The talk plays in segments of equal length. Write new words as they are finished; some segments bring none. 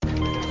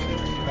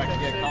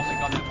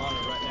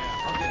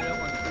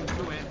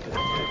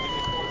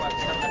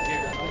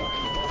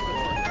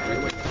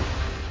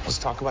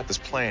talk about this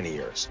plan of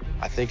yours.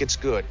 I think it's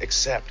good,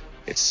 except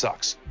it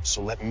sucks.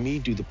 So let me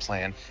do the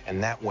plan,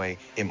 and that way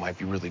it might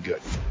be really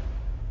good.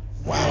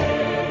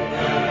 Wow.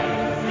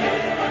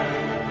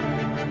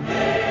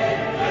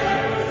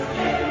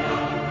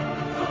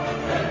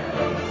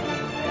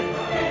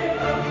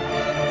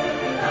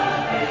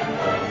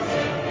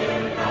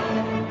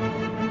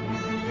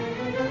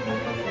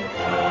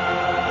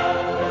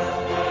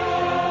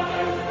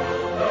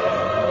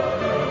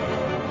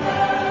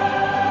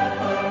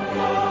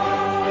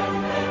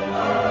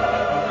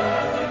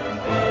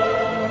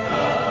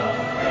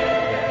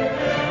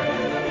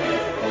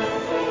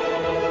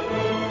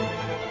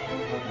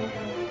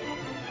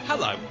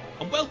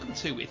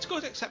 To It's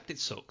Good Except It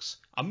Sucks,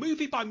 a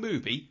movie by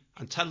movie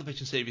and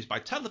television series by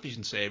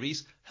television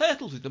series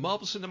hurtled with the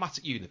Marvel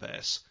Cinematic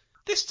Universe.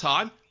 This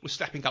time, we're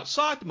stepping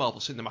outside the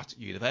Marvel Cinematic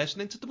Universe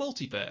and into the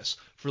multiverse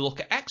for a look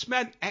at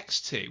X-Men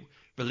X2,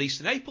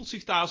 released in April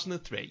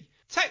 2003.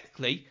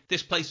 Technically,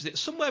 this places it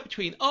somewhere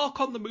between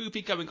Archon the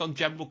movie going on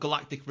general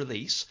galactic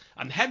release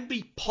and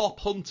Henry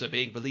Pop Hunter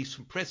being released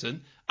from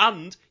prison,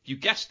 and, you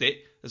guessed it,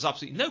 there's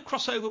absolutely no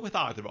crossover with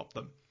either of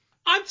them.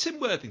 I'm Tim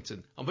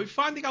Worthington, and we'll be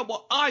finding out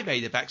what I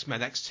made of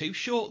X-Men X2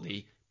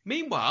 shortly.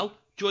 Meanwhile,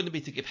 joining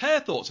me to give her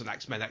thoughts on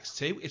X-Men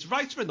X2 is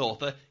writer and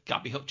author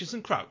Gabby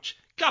Hutchinson Crouch.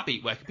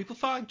 Gabby, where can people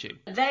find you?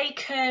 They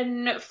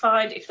can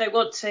find, if they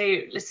want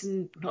to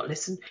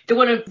they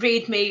want to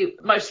read me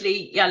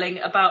mostly yelling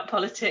about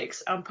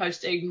politics and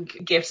posting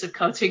gifs of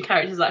cartoon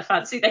characters I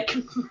fancy, they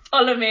can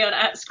follow me on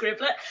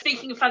 @Scribbler.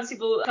 Speaking of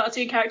fanciful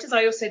cartoon characters,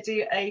 I also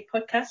do a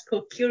podcast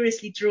called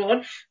Curiously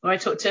Drawn, where I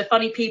talk to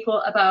funny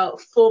people about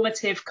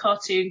formative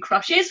cartoon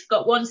crushes.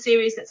 Got one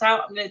series that's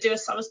out. I'm going to do a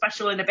summer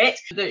special in a bit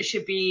that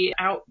should be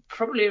out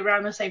probably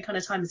around the same kind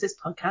of time as this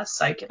podcast,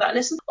 so give that a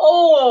listen.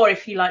 Or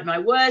if you like my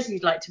words,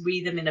 you'd like to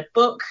read them in a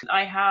book,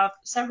 I have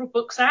several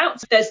books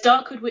out. There's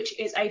Darkwood, which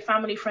is a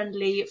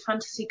family-friendly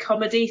fantasy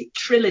comedy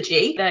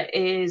trilogy that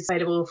is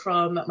available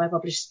from my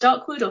publisher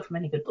Darkwood or from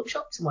any good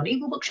bookshops and One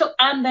Evil Bookshop.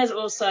 And there's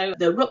also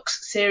the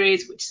Rooks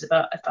series, which is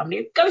about a family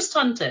of ghost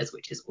hunters,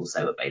 which is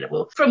also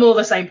available from all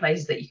the same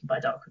places that you can buy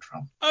Darkwood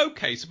from.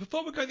 Okay, so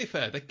before we go any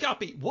further,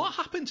 Gabby, what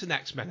happens in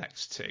X-Men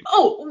X2?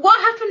 Oh, what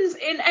happens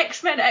in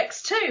X-Men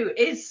X2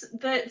 is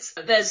that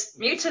there's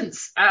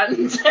mutants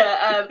and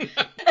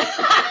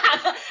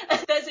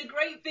there's a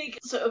great big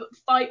sort of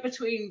fight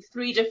between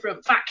three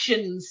different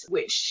factions,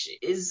 which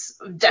is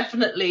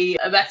definitely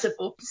a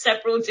metaphor for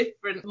several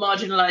different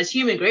marginalised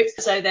human groups.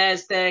 So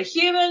there's the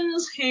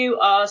humans who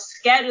are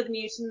scared of the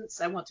mutants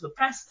and want to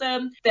oppress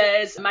them.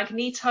 There's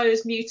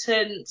Magneto's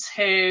mutants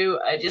who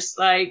are just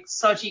like,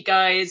 sod you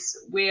guys,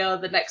 we are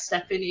the next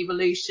step in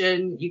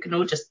evolution, you can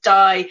all just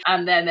die.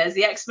 And then there's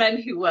the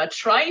X-Men who are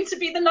trying to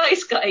be the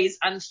nice guys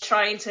and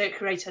trying to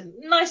create a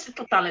nice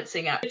little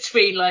balancing act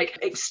between like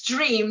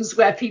extremes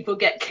where people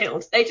get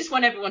killed. They just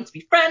want everyone to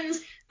be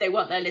friends. They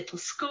want their little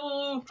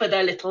school for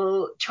their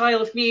little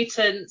child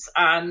mutants,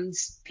 and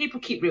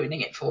people keep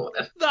ruining it for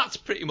them. That's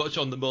pretty much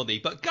on the money.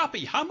 But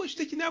Gabby, how much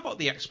did you know about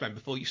the X-Men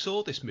before you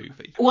saw this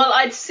movie? Well,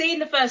 I'd seen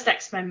the first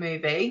X-Men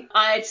movie.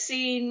 I'd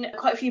seen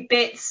quite a few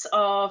bits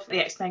of the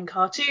X-Men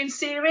cartoon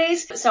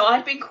series. So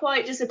I'd been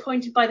quite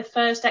disappointed by the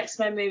first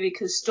X-Men movie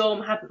because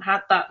Storm hadn't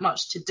had that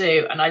much to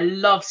do. And I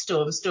love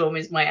Storm. Storm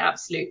is my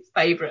absolute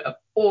favourite of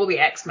all the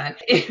X-Men.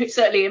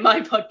 Certainly in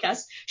my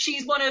podcast,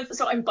 she's one of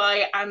So I'm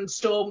Bi, and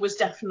Storm was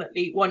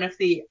definitely one of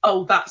the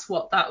oh that's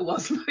what that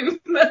was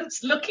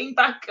moments looking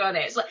back on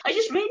it. It's like, I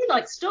just really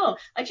like Storm.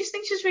 I just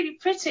think she's really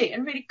pretty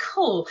and really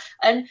cool,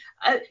 and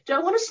do I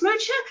want to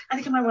smooch her? I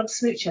think I might want to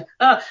smooch her.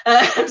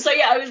 So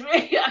yeah,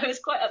 I was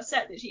quite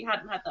upset that she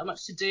hadn't had that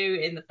much to do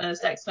in the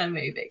first X-Men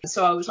movie.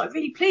 So I was like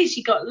really pleased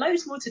she got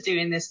loads more to do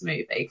in this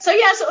movie. So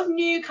yeah, I sort of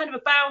knew kind of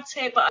about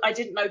it, but I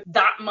didn't know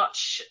that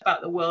much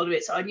about the world of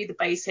it, so I knew the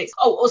basics.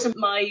 Oh, also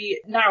my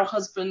now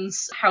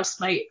husband's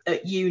housemate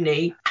at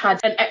uni had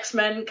an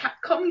X-Men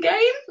Capcom game,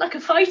 like a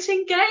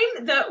fighting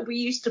game that we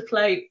used to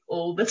play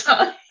all the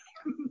time.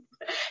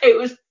 It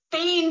was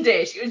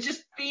fiendish. It was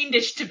just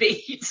fiendish to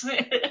beat.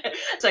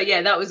 So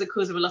yeah, that was the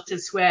cause of a lot of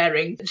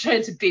swearing,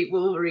 trying to beat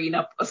Wolverine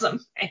up or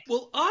something.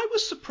 Well, I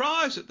was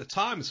surprised at the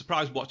time, and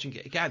surprised watching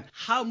it again,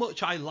 how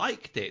much I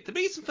liked it. The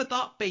reason for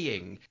that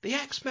being, the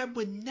X-Men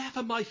were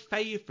never my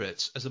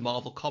favourites as a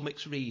Marvel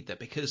Comics reader,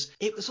 because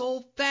it was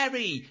all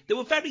they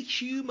were very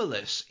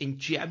humourless in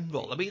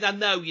general. I mean, I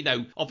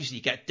know, obviously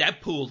you get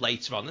Deadpool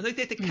later on, and they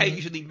did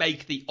occasionally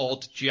make the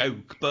odd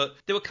joke, but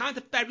they were kind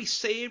of very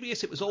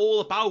serious. It was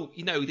all about,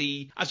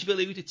 the, as you've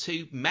alluded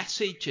to,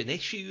 message and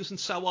issues and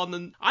so on,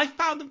 and I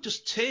found them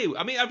just too.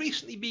 I mean, I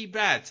recently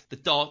reread the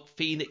Dark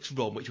Phoenix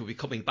run, which we'll be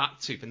coming back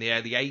to from the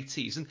early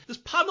 80s, and there's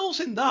panels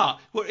in that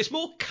where it's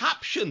more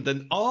caption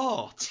than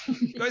art.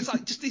 It's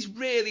like just these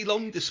really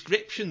long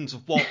descriptions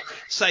of what,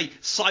 say,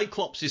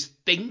 Cyclops is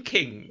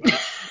thinking.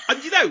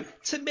 And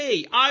to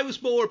me, I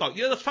was more about,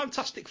 the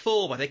Fantastic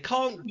Four, where they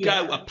can't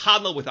go a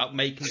panel without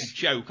making a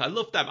joke. I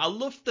love them. I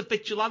love the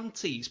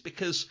vigilantes,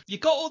 because you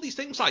got all these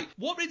things like,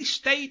 what really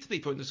stayed to me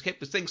from this kid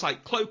was things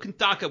like Cloak and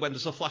Dagger, when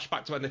there's a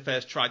flashback to when they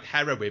first tried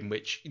heroin,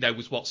 which,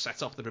 was what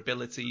set off their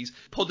abilities.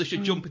 Punisher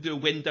jumping through a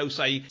window,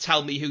 saying,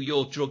 tell me who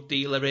your drug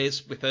dealer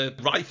is, with a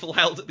rifle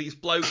held at these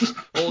blokes.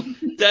 Or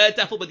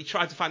Daredevil, when he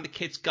tried to find the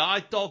kid's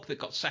guide dog that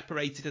got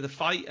separated in a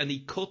fight and he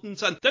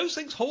couldn't. And those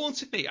things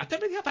haunted me. I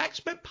don't really have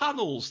X-Men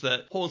panels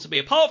that haunted me,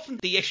 apart from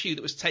the issue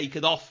that was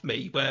taken off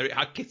me, where it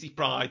had Kitty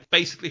Pryde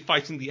basically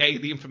fighting the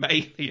alien from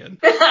Alien.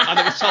 And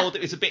I was told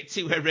it was a bit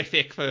too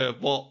horrific for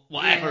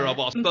whatever I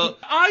was. But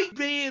I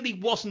really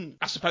wasn't,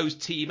 I suppose,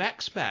 Team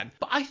X-Men.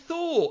 But I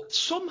thought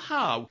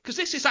somehow, because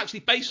this is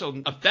actually based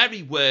on a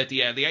very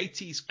wordy early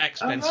 80s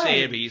X-Men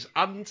series,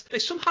 and they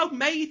somehow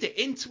made it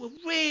into a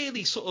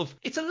really sort of,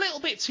 it's a little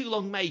bit too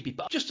long maybe,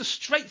 but just a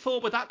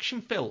straightforward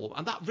action film,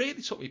 and that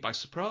really took me by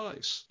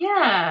surprise.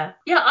 Yeah,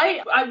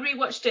 I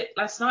rewatched it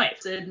last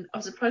night, and I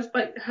was surprised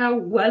by how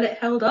well it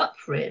held up,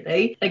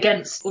 really,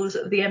 against all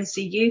of the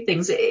MCU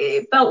things.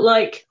 It felt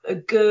like a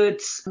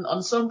good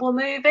ensemble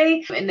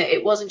movie, and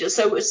it wasn't just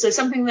so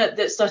something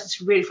that started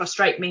to really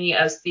frustrate me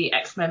as the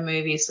X-Men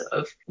movies sort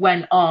of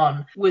went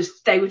on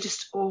was they were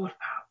just all about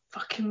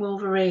fucking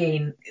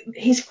Wolverine.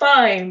 He's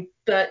fine,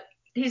 but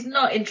he's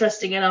not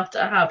interesting enough to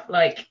have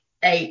like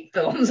 8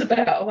 films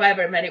about,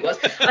 however many it was.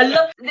 I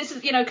love this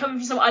is coming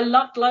from someone, I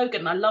loved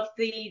Logan. I loved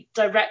the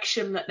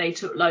direction that they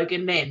took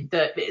Logan in,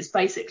 that it's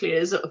basically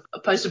a sort of a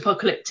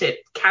post-apocalyptic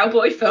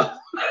cowboy film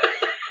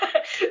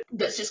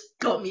that's just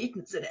got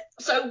mutants in it.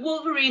 So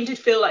Wolverine did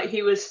feel like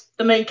he was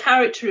the main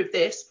character of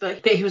this,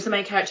 but he was the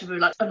main character of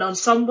like an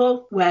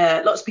ensemble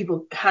where lots of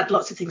people had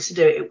lots of things to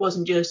do. It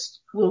wasn't just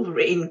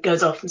Wolverine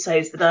goes off and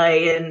saves the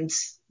day and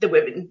the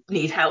women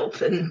need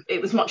help, and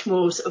it was much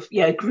more sort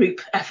of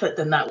group effort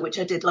than that, which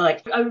I did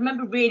like. I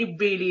remember really,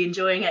 really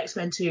enjoying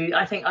X-Men 2.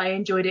 I think I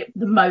enjoyed it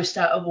the most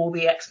out of all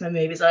the X-Men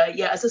movies.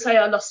 As I say,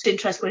 I lost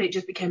interest when it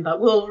just became about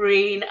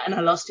Wolverine, and I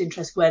lost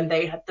interest when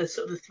they had the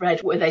sort of the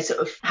thread where they sort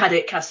of had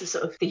it cast as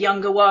sort of the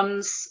younger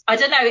ones. I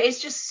don't know, I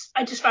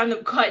just found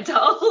them quite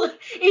dull.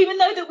 Even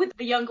though that with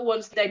the younger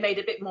ones they made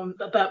a bit more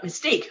about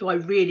Mystique, who I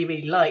really,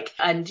 really like,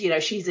 and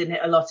she's in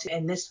it a lot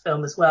in this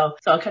film as well,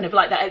 so I kind of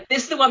like that.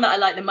 This is the one that I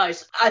like the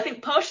most. I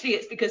think partially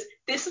it's because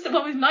this is the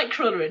one with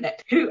Nightcrawler in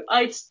it, who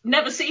I'd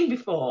never seen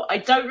before. I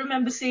don't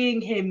remember seeing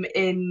him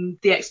in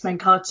the X-Men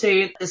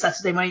cartoon, the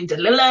Saturday morning.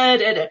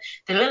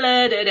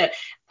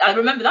 I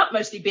remember that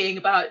mostly being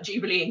about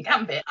Jubilee and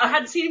Gambit. I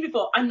hadn't seen him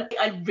before, and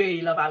I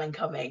really love Alan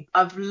Cumming.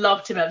 I've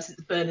loved him ever since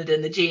Bernard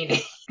and the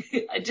Genie.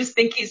 I just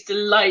think he's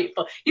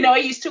delightful. I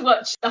used to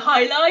watch The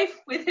High Life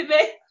with him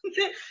in.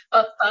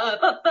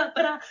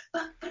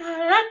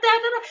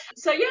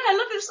 So yeah, I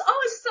love him. It's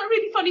a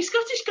really funny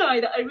Scottish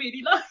guy that I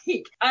really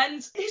like, and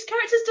his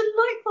character's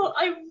delightful.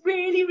 I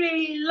really,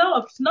 really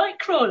loved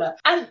Nightcrawler,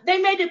 and they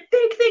made a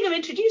big thing of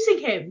introducing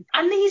him,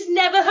 and he's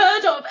never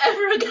heard of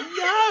ever again.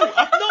 No,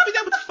 I've not been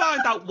able to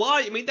find out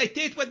why. I mean, they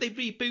did when they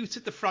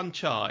rebooted the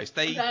franchise.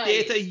 They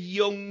did a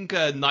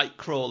younger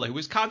Nightcrawler who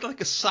was kind of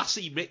like a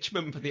sassy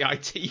Richmond for the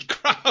IT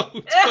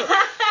crowd.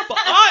 But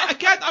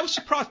I was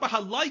surprised by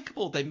how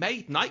likeable they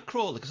made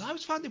Nightcrawler, because I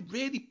was finding him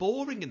really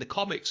boring in the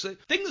comics. The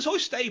thing that's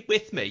always stayed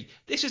with me,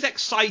 this is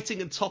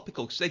exciting and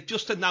topical, because they've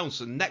just announced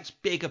the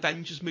next big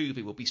Avengers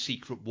movie will be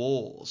Secret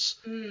Wars.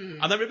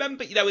 And I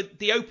remember,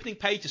 the opening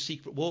page of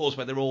Secret Wars,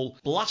 where they're all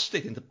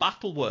blasted into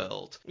Battle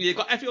World. You've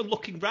got everyone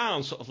looking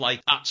round sort of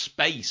like at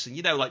space,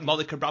 and like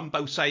Monica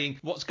Rambeau saying,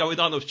 what's going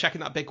on? I was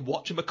checking that big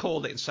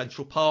whatchamacallit in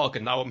Central Park,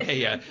 and now I'm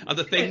here. And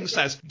the thing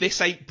says,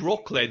 this ain't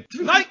Brooklyn.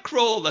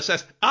 Nightcrawler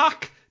says,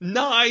 Ach,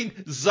 Nein,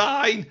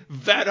 sein,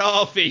 wer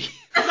are wir?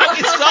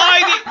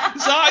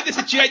 Sein is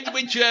a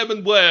genuine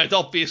German word,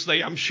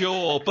 obviously, I'm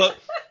sure, but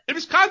it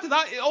was kind of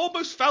that. It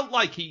almost felt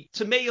like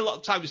to me, a lot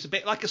of times, it's a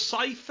bit like a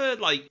cipher.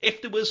 Like,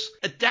 if there was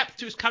a depth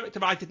to his character,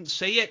 I didn't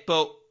see it,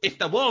 but if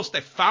there was,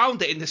 they've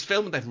found it in this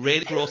film and they've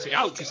really brought it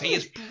out, because he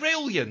is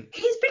brilliant.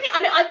 He's brilliant,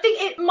 and I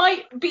think it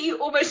might be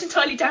almost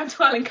entirely down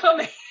to Alan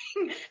Cumming.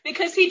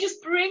 Because he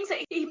just brings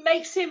it, he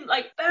makes him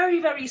like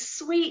very, very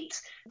sweet,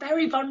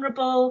 very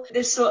vulnerable,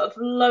 this sort of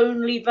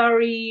lonely,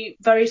 very,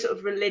 very sort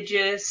of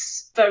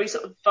religious, very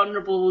sort of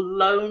vulnerable,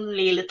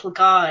 lonely little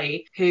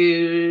guy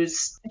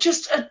who's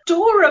just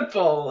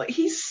adorable.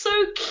 He's so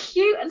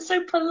cute and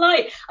so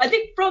polite. I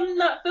think from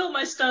that film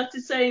I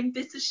started saying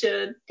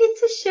bitteschön,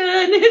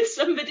 and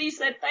somebody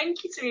said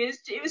thank you to me.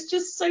 It was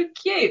just so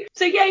cute.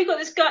 So yeah, you've got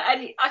this guy,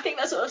 and I think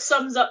that sort of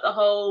sums up the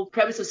whole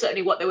premise of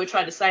certainly what they were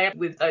trying to say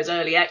with those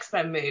early X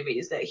X-Men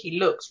movies that he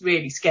looks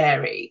really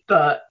scary,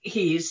 but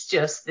he's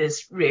just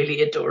this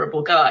really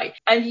adorable guy.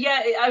 And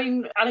yeah, I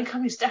mean, Alan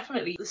Cumming's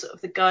definitely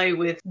the guy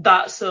with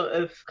that sort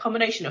of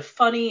combination of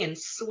funny and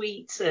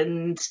sweet,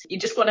 and you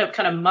just want to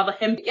kind of mother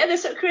him. Yeah, they're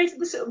sort of creating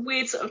this sort of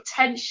weird sort of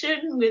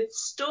tension with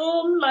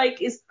Storm.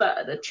 Like, is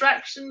that an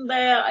attraction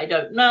there? I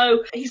don't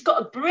know. He's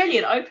got a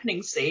brilliant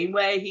opening scene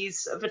where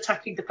he's sort of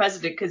attacking the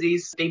president because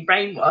he's been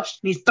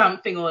brainwashed and he's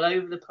bouncing all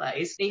over the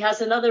place. He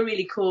has another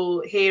really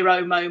cool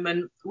hero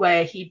moment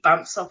where he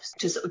bumps off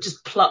to sort of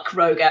just pluck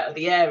Rogue out of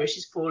the air as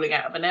she's falling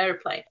out of an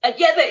aeroplane. And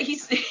yeah, that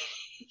he's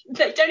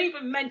they don't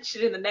even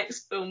mention in the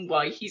next film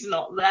why he's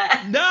not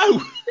there.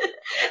 No.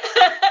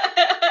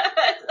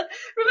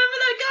 Remember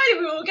that guy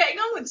we were getting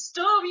on with,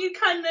 Storm? You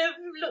kind of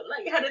looked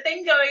like you had a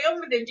thing going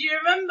on with him. Do you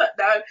remember?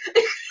 No.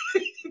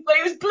 But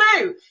he was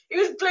blue. He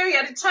was blue. He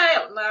had a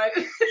tail. No.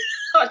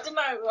 I don't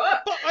know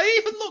what. But I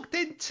even looked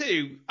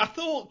into, I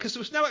thought, because there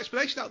was no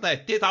explanation out there,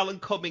 did Alan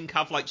Cumming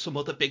have like some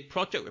other big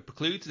project that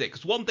precluded it?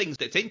 Because one thing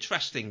that's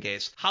interesting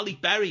is Halle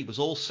Berry was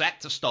all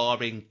set to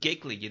star in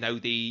Giggly, you know,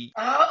 the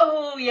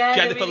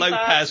Jennifer really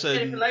Lopez and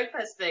Jennifer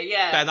Lopez thing,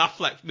 yeah. Ben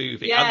Affleck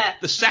movie. Yeah. And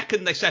the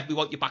second they said, we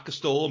want you back as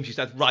Storm, she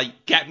said, right,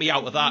 get me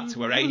out of that,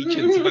 to her agent.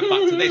 He went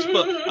back to this.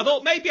 But I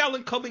thought maybe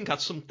Alan Cumming had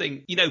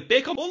something, you know,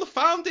 big on. All I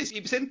found is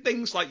he was in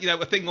things like, you know,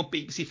 a thing on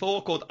BBC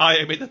 4 called I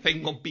Am in a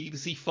Thing on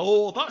BBC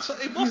 4.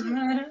 It wasn't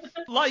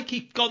like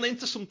he'd gone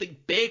into something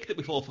big that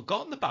we've all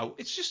forgotten about.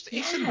 It's just,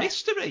 it's a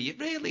mystery. It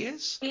really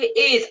is. It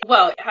is.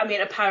 Well, I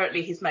mean,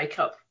 apparently his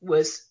makeup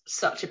was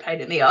such a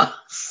pain in the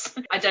arse.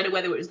 I don't know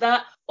whether it was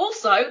that.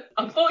 Also,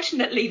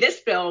 unfortunately, this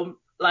film,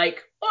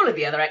 like all of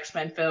the other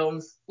X-Men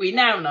films, we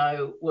now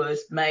know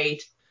was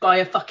made by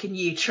a fucking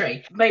yew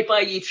tree. Made by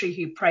a yew tree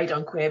who preyed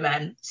on queer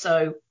men.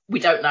 So we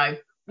don't know.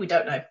 We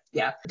don't know.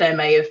 Yeah, there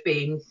may have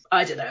been,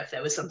 I don't know if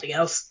there was something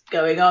else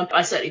going on.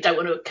 I certainly don't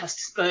want to cast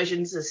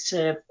aspersions as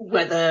to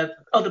whether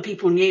other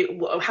people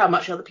knew, how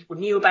much other people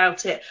knew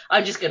about it.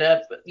 I'm just going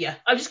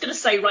to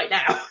say right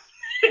now,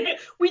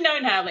 we know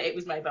now that it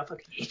was made by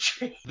fucking yew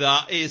tree.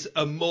 That is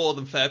a more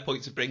than fair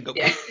point to bring up.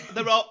 Yeah.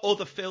 There are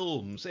other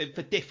films,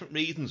 for different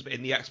reasons, but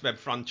in the X-Men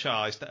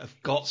franchise that have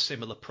got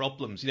similar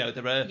problems. You know,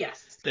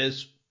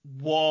 there's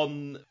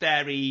one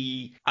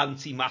very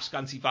anti-mask,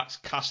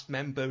 anti-vax cast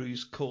member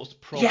who's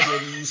caused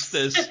problems.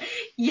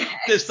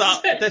 Yes.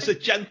 There's a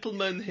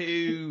gentleman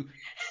who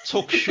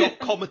took short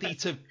comedy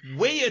to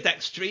weird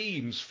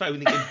extremes,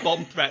 phoning in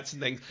bomb threats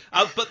and things.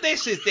 But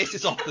this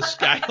is off the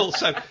scale.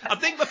 So I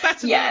think we're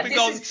better moving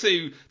on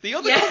to the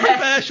other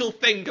controversial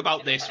thing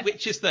about this,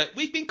 which is that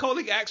we've been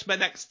calling it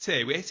X-Men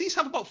X2. It seems to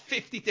have about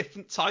 50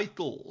 different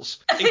titles,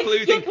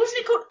 including...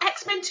 wasn't it called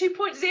X-Men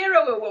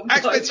 2.0 at one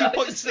point? X-Men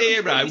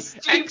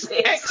 2.0,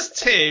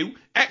 X2,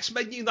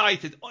 X-Men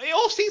United. It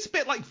all seems a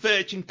bit like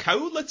Virgin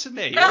Cola to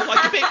me, or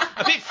like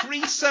a bit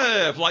free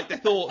serve. Like they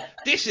thought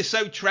this is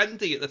so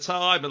trendy at the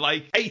time, and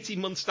like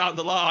 18 months down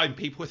the line,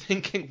 people were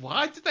thinking,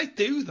 why did they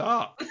do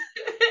that?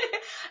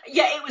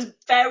 Yeah, it was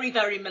very,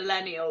 very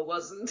millennial,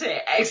 wasn't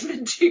it?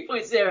 X-Men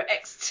 2.0,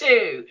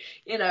 X2,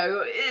 you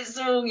know, it's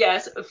all,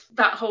 sort of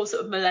that whole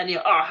sort of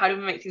millennial, how do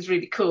we make things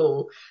really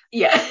cool?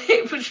 Yeah,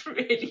 it was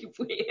really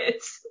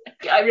weird.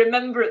 I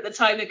remember at the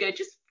time they go,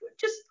 just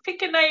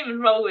pick a name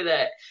and roll with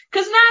it.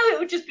 Because now it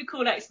would just be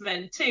called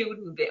X-Men 2,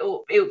 wouldn't it?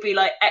 Or it would be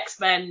like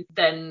X-Men,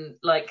 then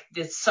like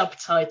the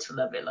subtitle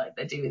of it, like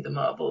they do with the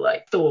Marvel,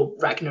 like Thor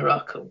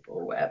Ragnarok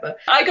or whatever.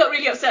 I got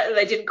really upset that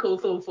they didn't call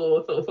Thor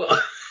 4.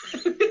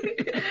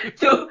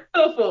 Thor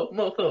 4,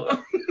 more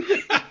Thor.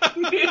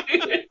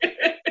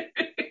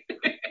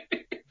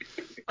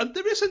 And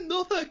there is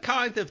another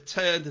kind of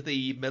turn to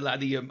the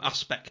millennium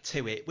aspect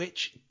to it,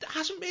 which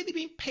hasn't really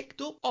been picked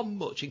up on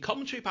much in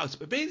commentary about it,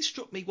 but really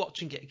struck me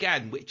watching it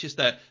again, which is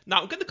that, now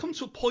I'm going to come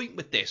to a point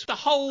with this. The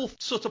whole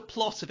sort of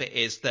plot of it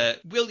is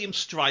that William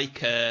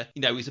Stryker,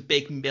 you know, is a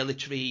big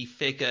military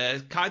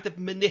figure, kind of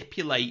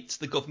manipulates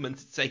the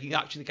government into taking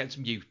action against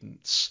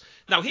mutants.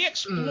 Now, he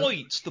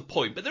exploits the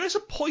point, but there is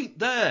a point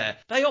there.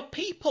 They are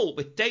people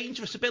with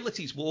dangerous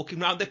abilities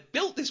walking around. They've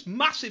built this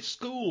massive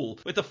school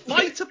with a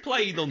fighter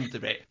plane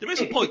under it. There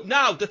is a point.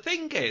 Now, the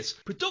thing is,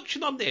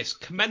 production on this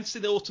commenced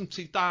in autumn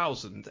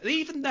 2000, and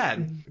even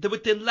then, there were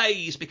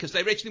delays because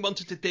they originally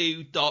wanted to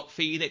do Dark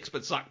Phoenix,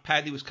 but Zack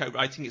Penny was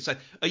co-writing it, said,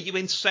 are you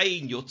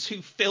insane? You're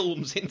 2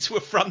 films into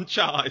a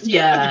franchise.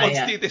 Yeah, and you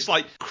want to do this,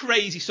 like,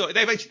 crazy sort.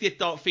 They eventually did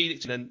Dark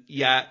Phoenix, and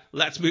then,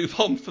 let's move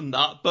on from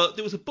that. But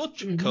there was a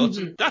budget cut,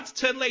 and that's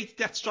turned Lady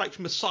Deathstrike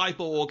from a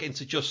cyborg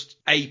into just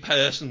a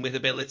person with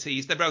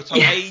abilities. They wrote on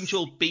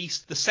Angel,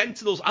 Beast, the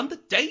Sentinels, and the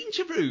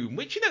Danger Room,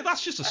 which, you know,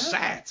 that's just a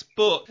set.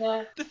 But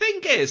the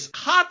thing is,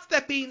 had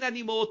there been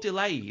any more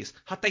delays,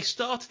 had they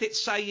started it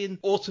saying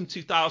autumn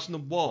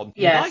 2001,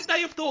 might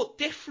they have thought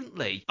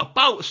differently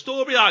about a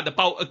storyline,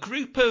 about a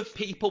group of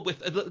people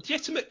with a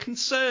legitimate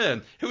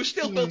concern who have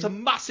still built a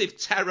massive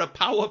terror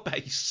power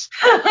base?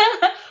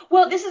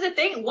 Well, this is the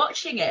thing.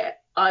 Watching it,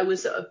 I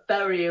was sort of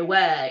very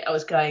aware. I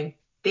was going,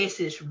 this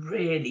is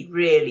really,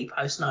 really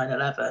post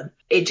 9/11.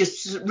 It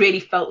just really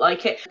felt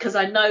like it, because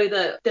I know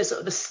that there's sort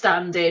of the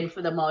stand-in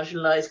for the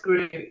marginalised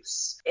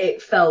groups.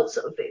 It felt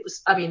sort of, it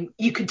was, I mean,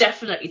 you could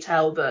definitely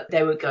tell that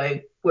they were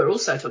going, we're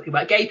also talking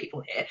about gay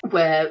people here,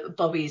 where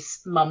Bobby's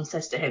mum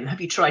says to him,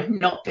 have you tried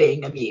not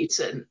being a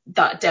mutant?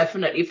 That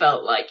definitely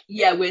felt like,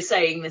 yeah, we're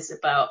saying this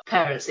about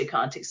parents who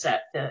can't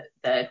accept that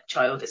their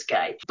child is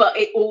gay. But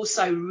it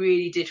also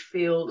really did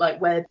feel like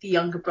where the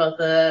younger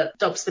brother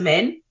dobs them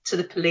in to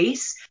the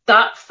police,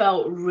 that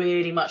felt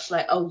really much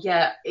like, oh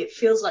yeah, it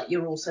feels like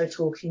you're also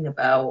talking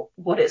about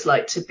what it's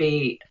like to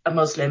be a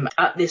Muslim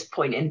at this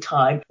point in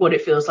time, what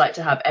it feels like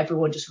to have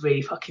everyone just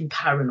really fucking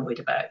paranoid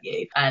about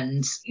you,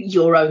 and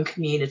your own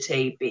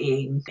community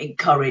being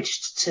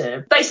encouraged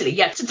to basically,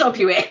 yeah, to dob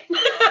you in.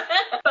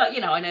 But,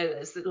 you know, I know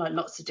there's like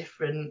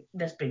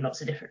there's been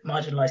lots of different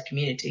marginalised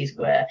communities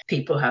where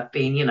people have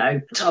been, you know,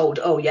 told,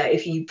 oh yeah,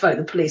 if you phone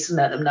the police and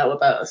let them know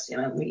about us, you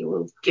know, we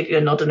will give you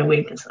a nod and a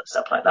wink and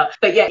stuff like that.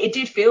 But yeah, it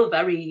did feel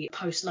very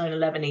post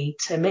 9/11-y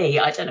to me.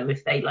 I don't know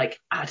if they like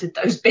added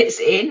those bits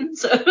in,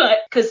 so like,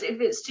 because if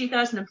it's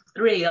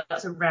 2003,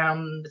 that's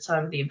around the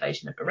time of the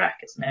invasion of Iraq,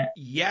 isn't it?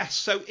 Yes,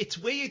 so it's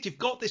weird. You've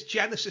got this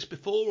genesis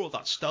before all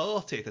that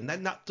started, and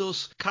then that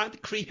does kind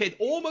of creep in,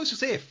 almost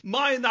as if,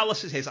 my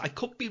analysis is, I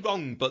could be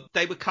wrong, but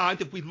they were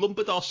kind of, we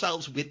lumbered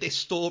ourselves with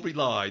this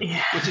storyline,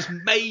 Yeah. which is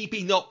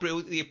maybe not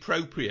brilliantly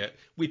appropriate.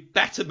 We'd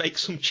better make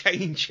some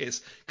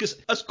changes. Because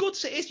as good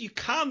as it is, you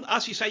can,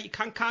 as you say, you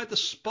can kind of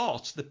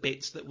spot the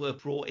bits that were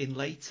brought in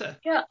later.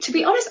 Yeah, to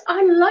be honest,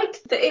 I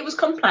liked that it was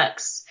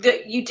complex.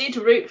 That you did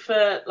root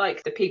for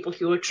like the people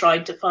who were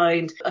trying to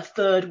find a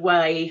third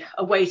way,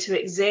 a way to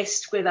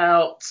exist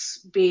without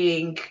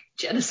being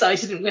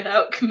genocided and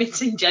without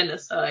committing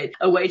genocide,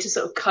 a way to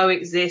sort of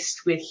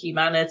coexist with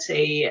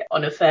humanity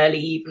on a fairly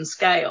even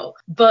scale.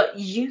 But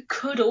you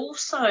could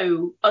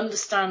also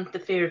understand the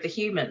fear of the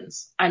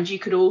humans, and you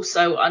could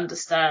also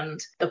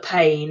understand the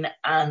pain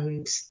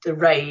and the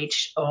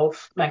rage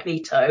of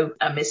Magneto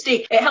and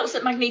Mystique. It helps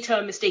that Magneto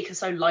and Mystique are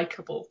so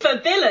likable. For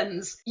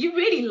villains, you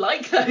really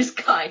like those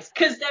guys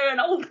because they're an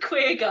old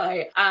queer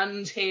guy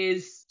and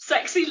his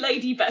sexy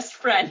lady best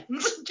friend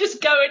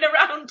just going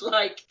around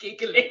like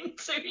giggling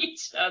to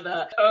each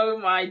other. Oh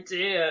my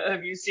dear,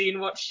 have you seen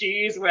what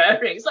she's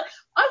wearing? It's like,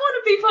 I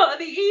want to be part of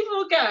the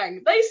evil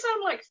gang. They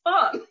sound like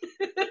fun.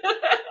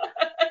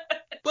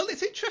 Well,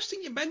 it's interesting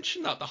you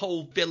mention that, the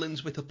whole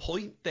villains with a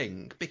point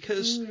thing,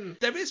 because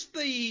there is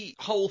the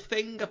whole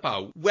thing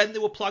about when they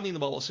were planning the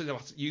Marvel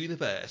Cinematic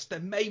Universe, their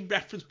main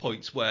reference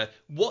points were,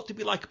 what did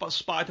we like about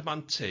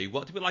Spider-Man 2?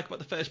 What did we like about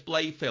the first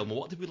Blade film? Or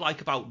what did we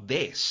like about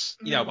this?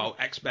 You know, about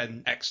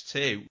X-Men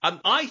X2. And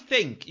I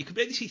think you can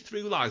really see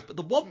through lines, but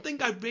the one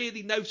thing I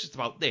really noticed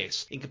about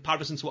this, in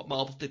comparison to what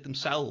Marvel did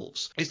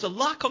themselves, is the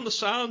lack on the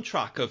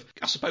soundtrack of,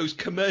 I suppose,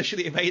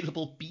 commercially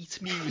available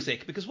beat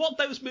music, because what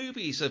those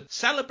movies have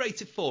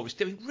celebrated for is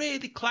doing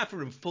really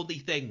clever and funny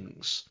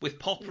things with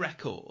pop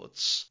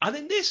records. And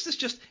in this,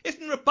 isn't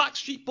there a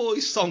Backstreet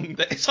Boys song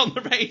that is on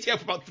the radio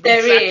for about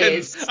 3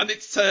 seconds and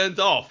it's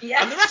turned off?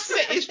 Yes. And the rest of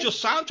it is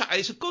just soundtrack. And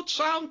it's a good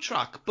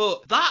soundtrack,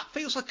 but that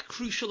feels like a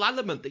crucial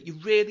element that you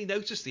really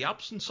notice the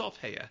absence of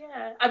here.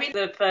 Yeah, I mean,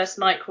 the first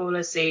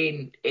Nightcrawler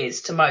scene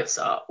is to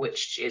Mozart,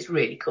 which is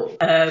really cool.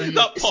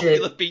 That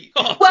popular beat.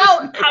 Oh,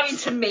 well, I mean,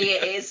 to me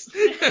it is.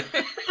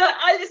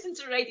 I listen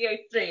to Radio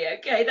 3,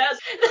 okay?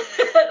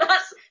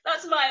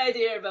 That's my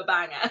idea of a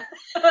banger. It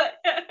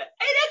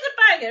is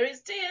a banger.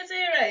 It's tier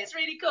 0. It's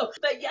really cool.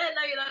 But yeah,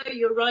 no,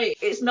 you're right.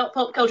 It's not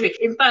pop culture.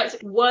 In fact,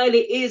 while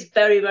it is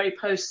very, very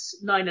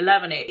post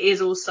 9/11, it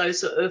is also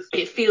sort of,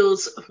 it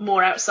feels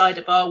more outside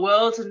of our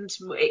world, and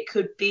it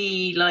could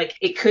be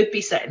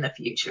set in the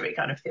future, it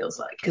kind of feels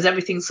like, because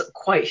everything's sort of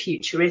quite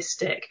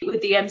futuristic.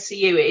 With the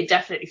MCU, it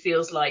definitely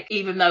feels like,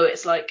 even though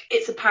it's like,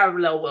 it's a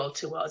parallel world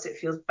to ours, it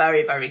feels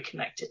very, very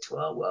connected to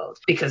our world,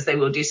 because they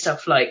will do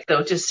stuff like,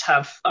 they'll just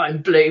have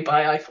I'm Blue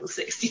by Eiffel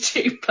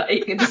 62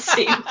 playing in the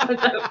scene for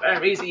no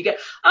reason. You go,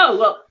 oh,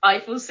 well,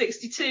 Eiffel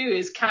 62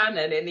 is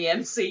canon in the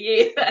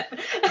MCU then.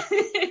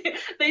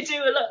 They do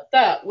a lot of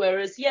that,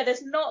 whereas, yeah,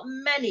 there's not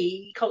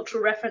many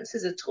cultural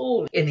references at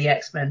all in the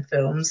X-Men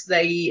films.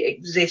 They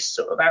exist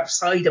sort of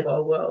outside of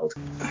our world.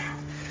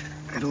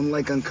 I don't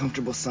like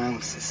uncomfortable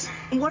silences.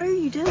 What are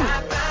you doing?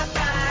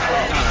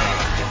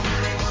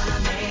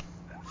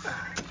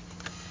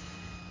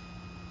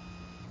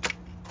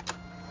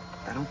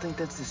 I don't think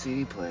that's the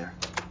CD player.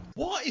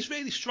 What is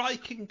really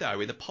striking,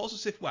 though, in a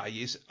positive way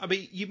is, I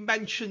mean, you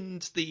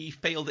mentioned the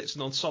feel that it's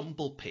an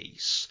ensemble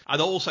piece, and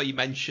also you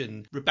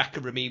mentioned Rebecca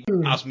Romijn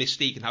as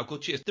Mystique and how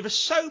good she is. There are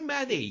so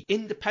many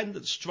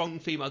independent, strong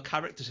female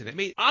characters in it. I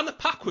mean, Anna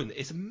Paquin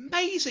is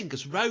amazing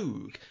as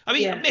Rogue. I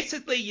mean,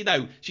 admittedly, you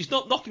know, she's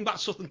not knocking back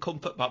Southern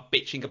Comfort about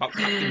bitching about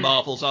Captain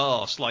Marvel's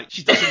arse like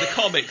she does in the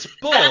comics,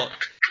 but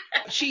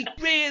She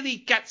really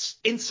gets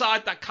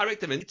inside that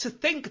character, and to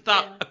think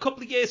that a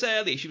couple of years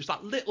earlier she was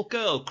that little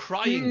girl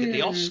crying at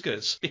the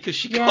Oscars because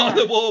she got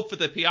an award for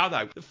the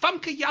piano.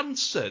 Famke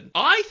Janssen,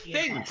 I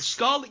think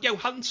Scarlett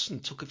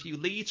Johansson took a few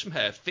leads from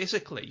her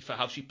physically for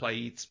how she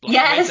played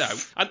Black Widow.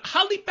 And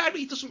Halle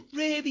Berry doesn't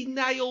really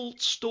nail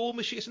Storm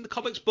as she is in the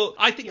comics, but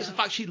I think it's the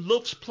fact she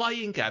loves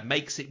playing her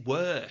makes it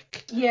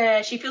work.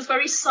 Yeah, she feels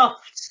very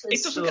soft.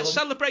 It doesn't get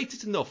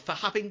celebrated enough for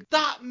having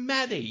that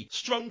many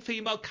strong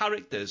female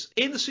characters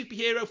in a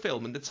superhero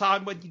film in the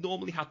time when you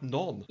normally had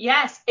none.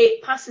 Yes,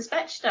 it passes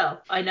Bechdel,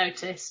 I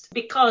noticed,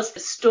 because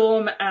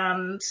Storm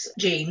and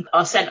Jean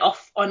are sent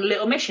off on a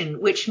little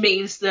mission, which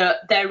means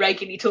that they're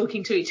regularly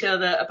talking to each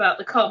other about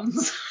the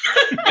comms.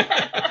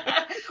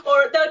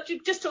 Or they'll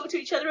just talk to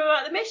each other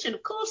about the mission.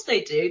 Of course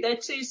they do. They're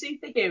two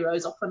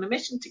superheroes off on a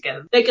mission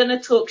together. They're going to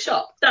talk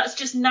shop. That's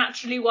just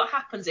naturally what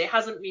happens. It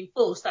hasn't been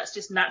forced. That's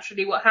just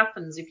naturally what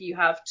happens if you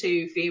have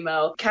two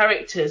female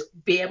characters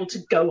be able to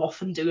go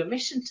off and do a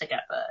mission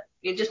together.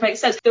 It just makes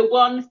sense. The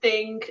one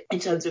thing in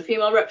terms of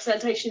female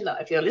representation that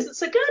I feel isn't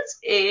so good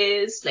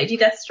is Lady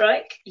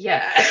Deathstrike.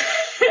 Yeah.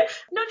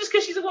 Not just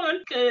because she's a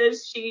woman,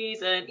 because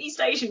she's an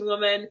East Asian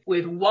woman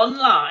with one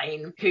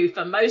line who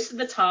for most of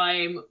the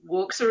time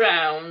walks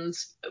around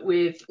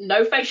with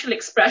no facial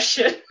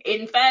expression.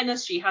 In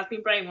fairness, she has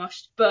been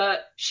brainwashed,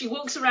 but she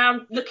walks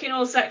around looking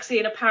all sexy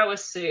in a power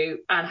suit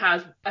and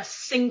has a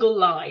single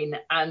line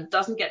and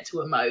doesn't get to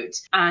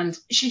emote. And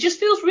she just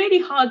feels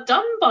really hard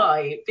done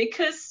by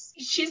because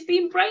she's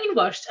been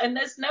brainwashed and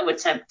there's no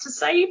attempt to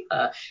save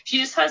her. She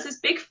just has this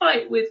big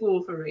fight with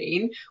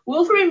Wolverine.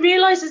 Wolverine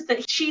realizes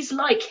that she's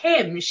like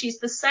him. She's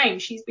the same.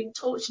 She's been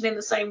tortured in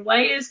the same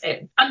way as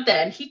him. And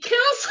then he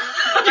kills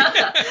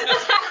her.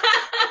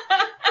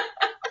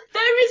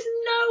 There is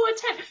no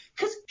attempt.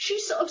 Because she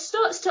sort of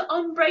starts to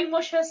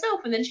unbrainwash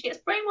herself and then she gets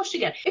brainwashed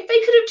again. If they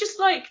could have just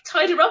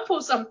tied her up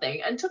or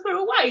something and took her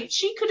away,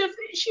 she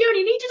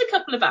only needed a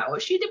couple of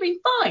hours. She'd have been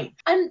fine.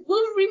 And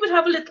Wolverine would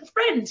have a little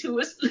friend who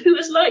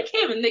was like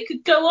him and they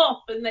could go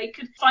off and they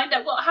could find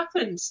out what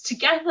happens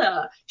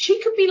together. She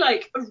could be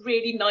a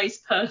really nice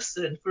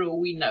person for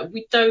all we know.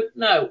 We don't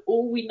know.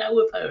 All we know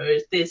of her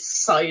is this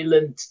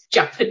silent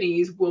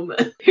Japanese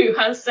woman who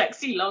has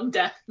sexy long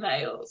death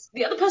nails.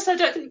 The other person I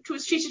don't think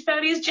was treated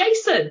fairly is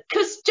Jason,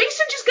 because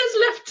Jason just gets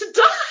left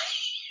to die.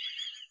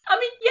 I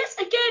mean, yes,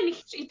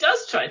 again, he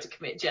does try to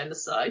commit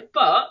genocide,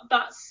 but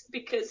that's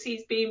because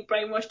he's been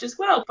brainwashed as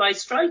well by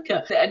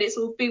Stryker. And it's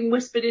all been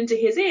whispered into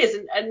his ears.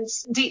 And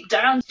deep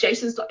down,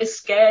 Jason's like a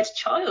scared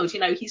child.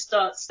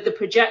 The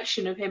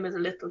projection of him as a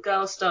little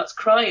girl starts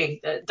crying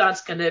that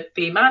Dad's going to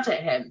be mad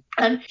at him.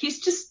 And he's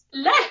just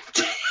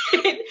left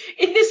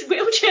in this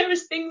wheelchair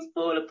as things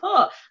fall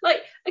apart.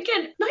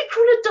 Again,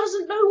 Nightcrawler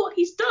doesn't know what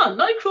he's done.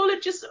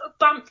 Nightcrawler just sort of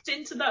bumped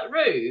into that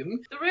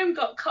room. The room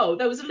got cold.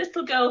 There was a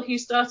little girl who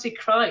started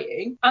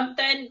crying. And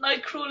then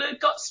Nightcrawler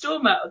got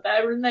Storm out of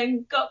there and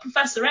then got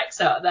Professor X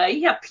out of there.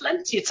 He had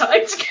plenty of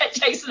time to get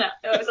Jason out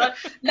there. It was like,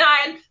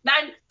 nine,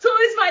 two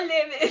is my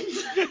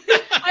limit.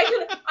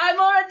 I'm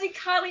already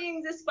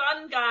carrying this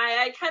one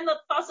guy. I cannot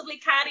possibly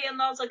carry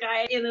another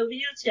guy in a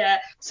wheelchair.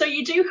 So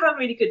you do have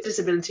really good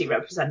disability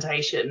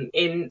representation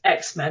in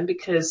X-Men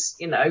because,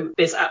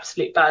 this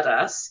absolute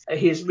badass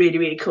who's really,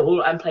 really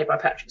cool and played by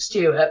Patrick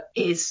Stewart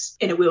is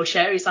in a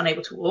wheelchair. He's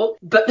unable to walk.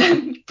 But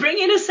then bring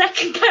in a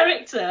second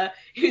character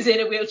who's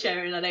in a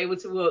wheelchair and unable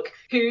to walk,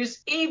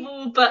 who's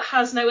evil but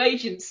has no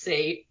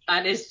agency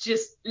and is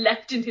just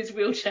left in his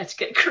wheelchair to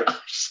get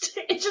crushed.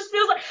 It just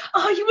feels like,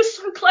 oh, you were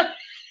so close.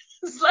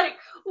 It's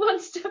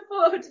one step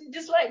forward and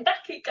just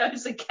back it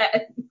goes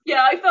again.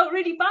 Yeah, I felt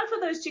really bad for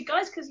those two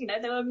guys because,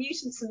 they were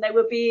mutants and they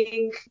were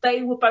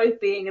both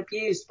being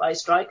abused by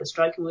Stryker.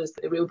 Stryker was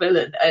the real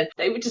villain and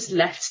they were just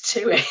left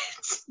to it.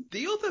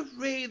 The other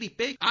really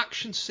big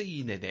action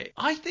scene in it,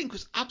 I think,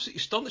 was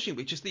absolutely astonishing,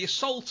 which is the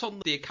assault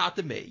on the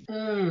Academy,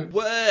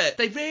 where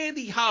they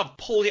really have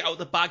pulled it out of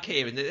the bag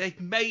here and they've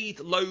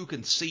made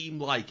Logan seem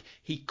like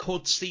he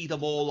could see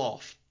them all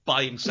off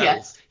by himself.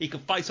 Yes. He can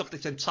fight off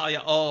this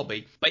entire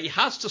army, but he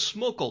has to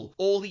smuggle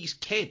all these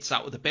kids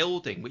out of the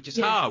building, which is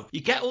how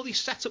you get all these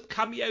set-up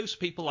cameos,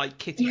 people like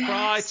Kitty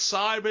Pryde,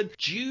 Siren,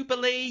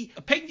 Jubilee.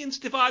 Opinions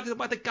divided on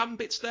whether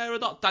Gambit's there or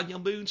not, Daniel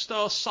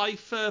Moonstar,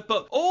 Cypher,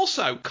 but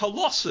also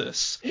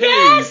Colossus, who,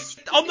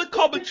 on the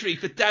commentary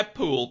for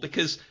Deadpool,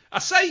 because I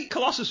say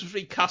Colossus was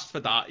recast for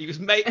that. He was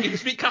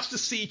recast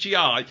as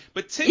CGI,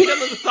 but Tim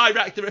Miller, the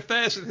director,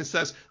 refers to it and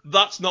says,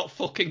 that's not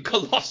fucking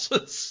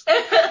Colossus.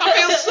 I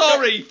feel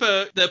sorry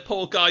for the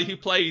poor guy who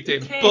played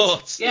him,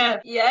 but...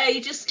 Yeah,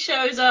 he just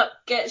shows up,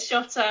 gets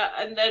shot at,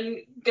 and then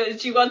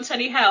goes, do you want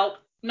any help?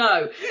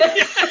 No.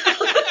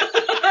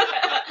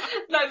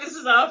 No, this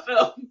is our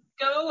film.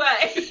 Go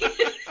away.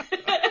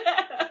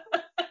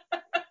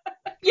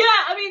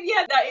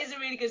 That is a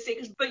really good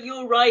scene. But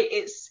you're right,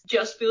 it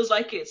just feels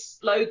like it's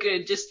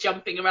Logan just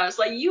jumping around. It's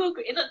like you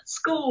were in a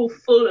school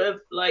full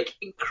of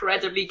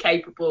incredibly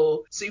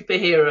capable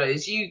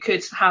superheroes. You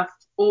could have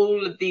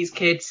all of these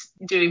kids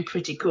doing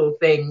pretty cool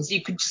things.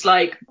 You could just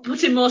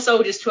put in more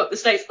soldiers to up the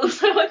stakes.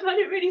 Also, I find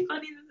it really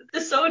funny that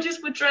the soldiers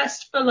were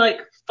dressed for like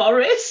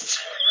forest.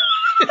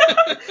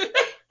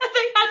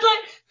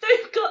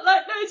 They've got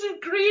like loads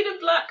of green and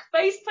black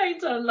face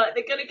paint on, like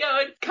they're gonna go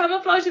and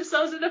camouflage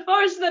themselves in the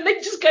forest, and then they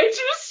just go to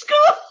a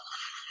school.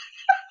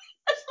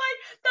 It's like,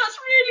 that's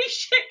really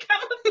shit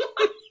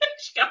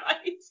camouflage,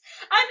 guys.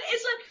 And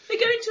it's like they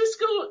go into a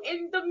school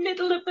in the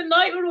middle of the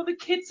night where all the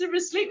kids are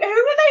asleep. Who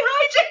are they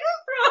hiding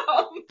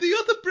from? The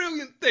other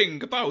brilliant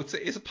thing about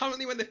it is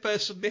apparently when they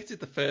first submitted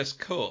the first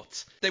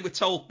cut, they were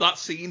told that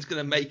scene's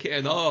going to make it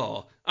an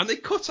R. And they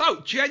cut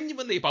out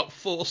genuinely about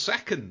 4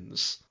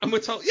 seconds. And we're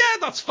told, yeah,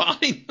 that's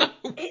fine.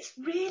 It's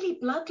really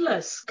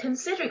bloodless,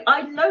 considering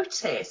I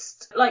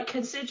noticed, like,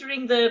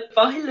 considering the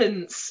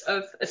violence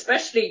of,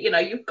 especially,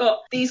 you've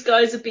got these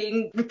guys are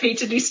being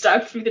repeatedly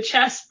stabbed through the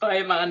chest by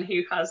a man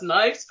who has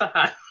knives for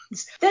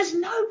hands. There's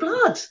no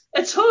blood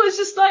at all. It's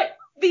just like,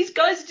 these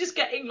guys are just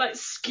getting like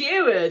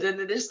skewered and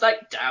they're just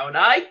like, down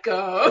I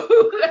go.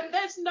 And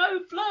there's no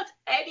blood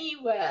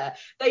anywhere.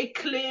 They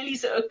clearly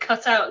sort of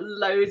cut out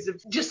loads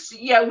of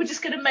we're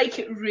just going to make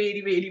it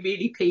really, really,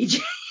 really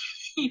PG.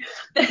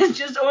 There's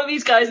just all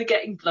these guys are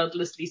getting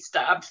bloodlessly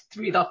stabbed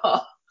through the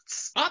heart.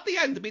 At the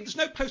end, I mean, there's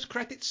no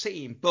post-credit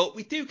scene, but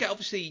we do get,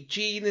 obviously,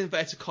 Jean, in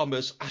inverted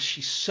commas, as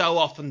she so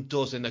often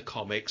does in the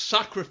comics,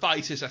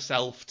 sacrifices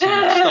herself to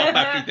stop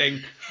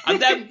everything.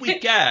 And then we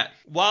get,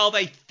 while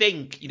they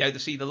think, they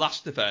see the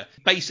last of her,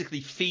 basically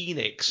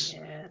Phoenix.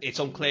 Yeah. It's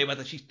unclear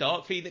whether she's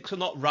Dark Phoenix or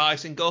not,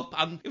 rising up.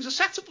 And it was a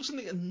setup for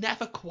something that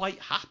never quite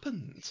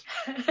happened.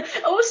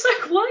 Also,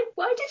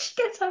 why did she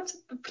get out of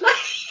the plane?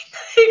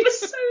 It was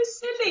so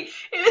silly.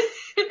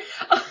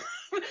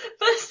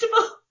 First of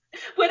all,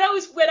 when I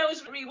was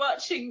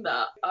rewatching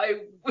that,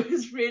 I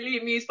was really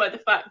amused by the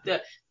fact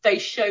that they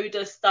showed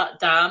us that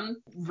dam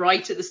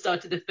right at the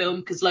start of the film,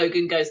 because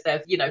Logan goes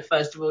there,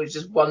 first of all, he's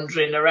just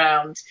wandering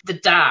around the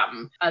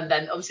dam, and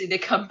then obviously they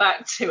come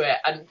back to it,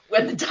 and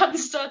when the dam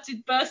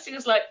started bursting, I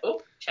was like,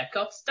 oh,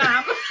 Chekhov's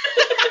dam.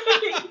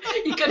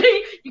 You're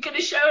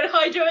gonna show a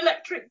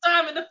hydroelectric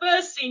dam in the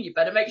first scene, you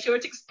better make sure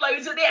it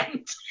explodes at the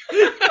end.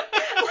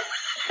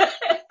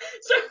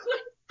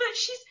 But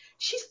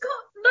she's got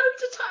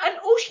loads of time, and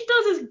all she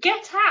does is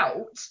get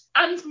out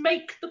and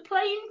make the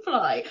plane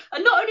fly.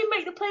 And not only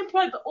make the plane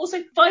fly, but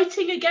also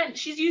fighting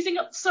against. She's using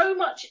up so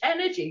much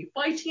energy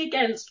fighting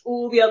against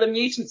all the other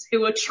mutants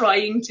who are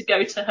trying to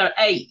go to her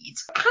aid.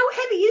 How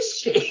heavy is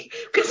she?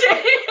 Because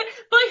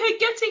by her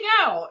getting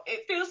out,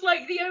 it feels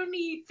like the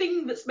only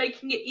thing that's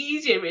making it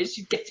easier is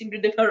she's getting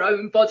rid of her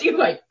own body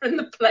weight from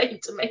the plane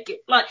to make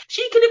it fly.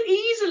 She could have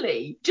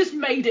easily just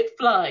made it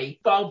fly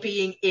while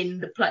being in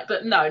the plane,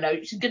 but no,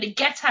 she's going to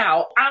get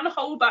out and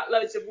hold back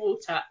loads of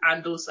water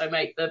and also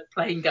make the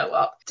plane go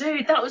up.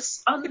 Dude, that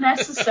was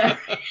unnecessary.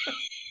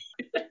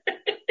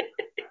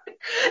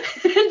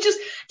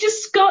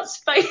 just Scott's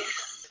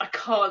face. I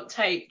can't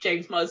take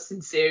James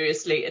Marsden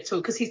seriously at all,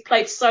 because he's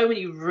played so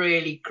many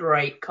really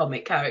great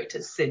comic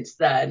characters since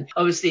then.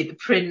 Obviously, the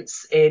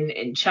Prince in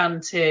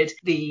Enchanted,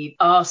 the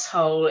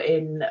arsehole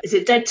in Is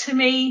It Dead to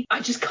Me? I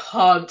just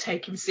can't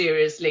take him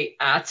seriously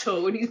at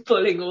all when he's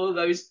pulling all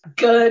those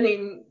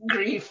gurning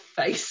grief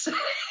faces.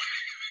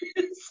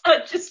 I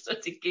just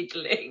started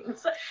giggling.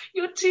 It's like,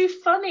 you're too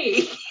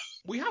funny.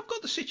 We have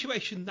got the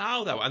situation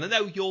now, though, and I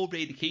know you're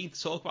really keen to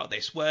talk about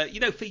this, where,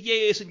 for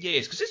years and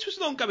years, because this was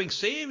an ongoing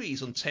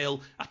series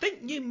until, I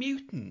think, New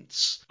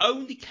Mutants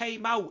only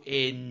came out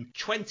in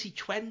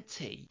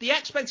 2020. The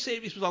X-Men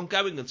series was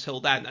ongoing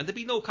until then, and there'd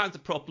been all kinds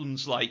of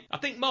problems, like, I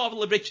think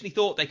Marvel originally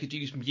thought they could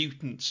use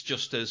mutants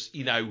just as,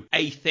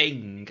 a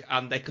thing,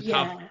 and they could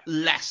have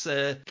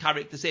lesser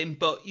characters in,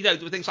 but, there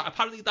were things like,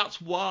 apparently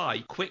that's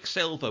why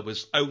Quicksilver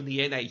was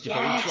only in Age of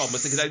Ultron,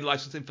 was they could only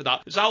license him for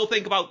that. There's a whole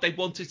thing about they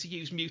wanted to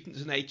use mutants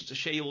as an Agents of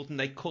S.H.I.E.L.D. and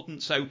they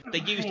couldn't, so they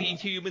used the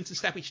Inhumans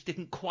instead, which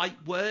didn't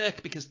quite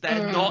work because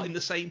they're not in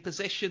the same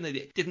position and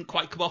it didn't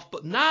quite come off.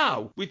 But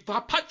now we've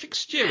had Patrick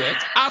Stewart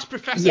as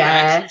Professor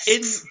X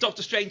in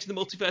Doctor Strange in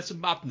the Multiverse of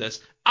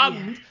Madness,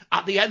 and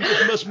at the end of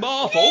Ms.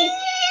 Marvel,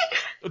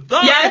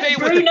 that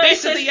was a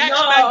bit of the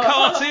X-Men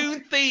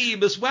cartoon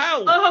theme as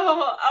well.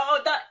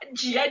 Oh, that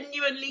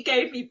genuinely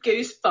gave me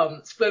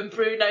goosebumps when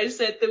Bruno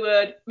said the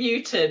word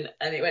mutant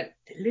and it went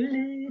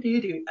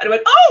and I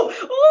went,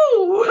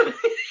 oh.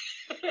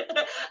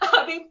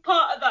 I mean,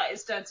 part of that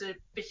is down to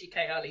Bishy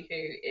K. Ali, who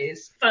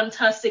is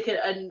fantastic,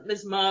 and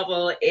Ms.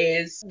 Marvel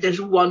is this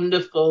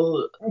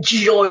wonderful,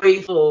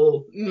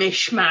 joyful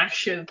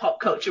mishmash of pop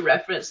culture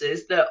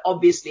references that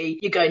obviously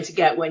you're going to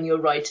get when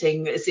you're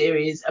writing a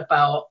series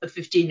about a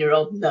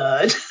 15-year-old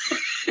nerd.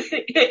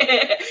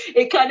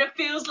 It kind of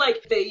feels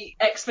like the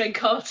X-Men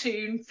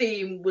cartoon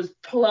theme was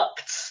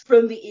plucked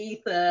from the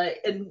ether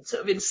and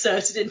sort of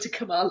inserted into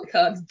Kamala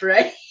Khan's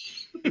brain.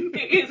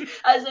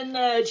 As a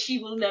nerd, she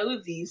will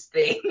know these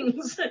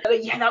things.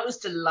 But yeah, that was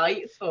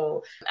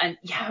delightful. And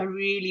yeah, I'm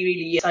really,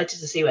 really excited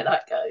to see where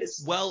that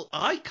goes. Well,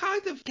 I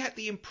kind of get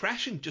the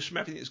impression, just from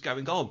everything that's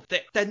going on,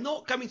 that they're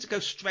not going to go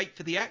straight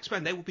for the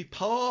X-Men. They will be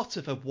part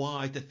of a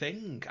wider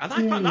thing. And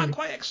I find that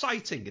quite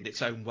exciting in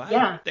its own way.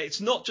 Yeah. That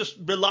it's not just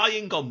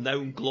relying on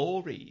known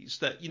glories,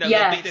 that, Yes.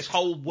 there'll be this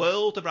whole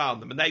world around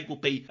them and they will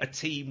be a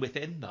team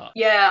within that.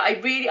 Yeah,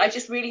 I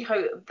just really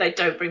hope they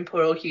don't bring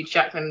poor old Hugh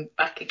Jackman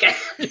back again.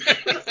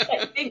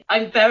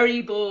 I'm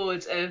very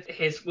bored of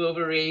his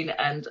Wolverine,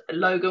 and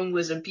Logan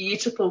was a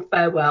beautiful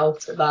farewell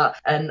to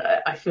that, and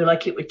I feel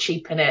like it would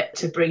cheapen it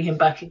to bring him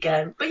back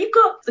again. But you've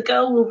got the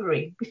girl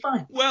Wolverine, be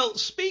fine. Well,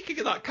 speaking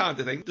of that kind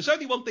of thing, there's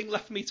only one thing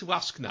left for me to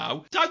ask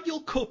now.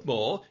 Daniel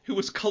Cudmore, who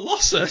was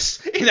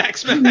Colossus in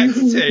X-Men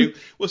X2,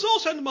 was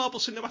also in the Marvel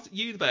Cinematic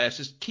Universe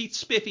as Keith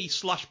Spiffy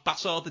 /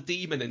 Bassar the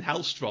Demon in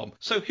Hellstrom.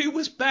 So who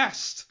was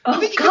best? I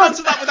think you can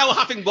answer that without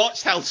having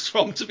watched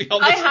Hellstrom, to be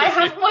honest. I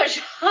haven't watched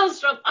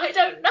Hellstrom. I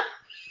don't know.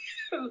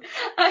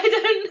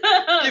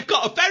 You've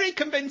got a very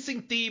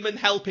convincing demon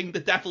helping the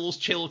devil's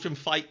children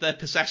fight their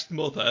possessed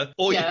mother,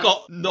 or Yeah. you've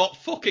got not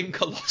fucking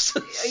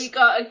Colossus. You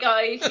got a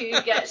guy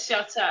who gets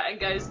shot at and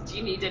goes, "Do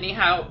you need any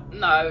help?"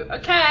 No.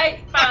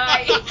 Okay,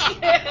 bye.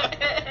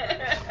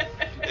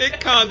 It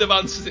kind of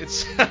answers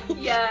itself.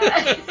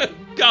 Yeah.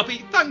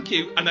 Gabby, thank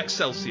you, and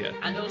Excelsior.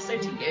 And also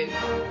to you.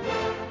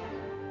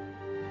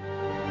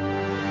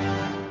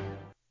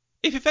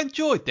 If you've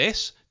enjoyed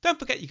this, don't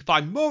forget you can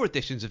find more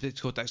editions of It's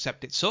Good to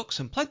Accept It Sucks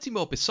and plenty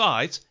more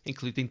besides,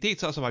 including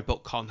details of my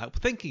book Can't Help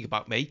Thinking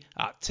About Me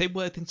at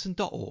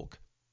timworthington.org.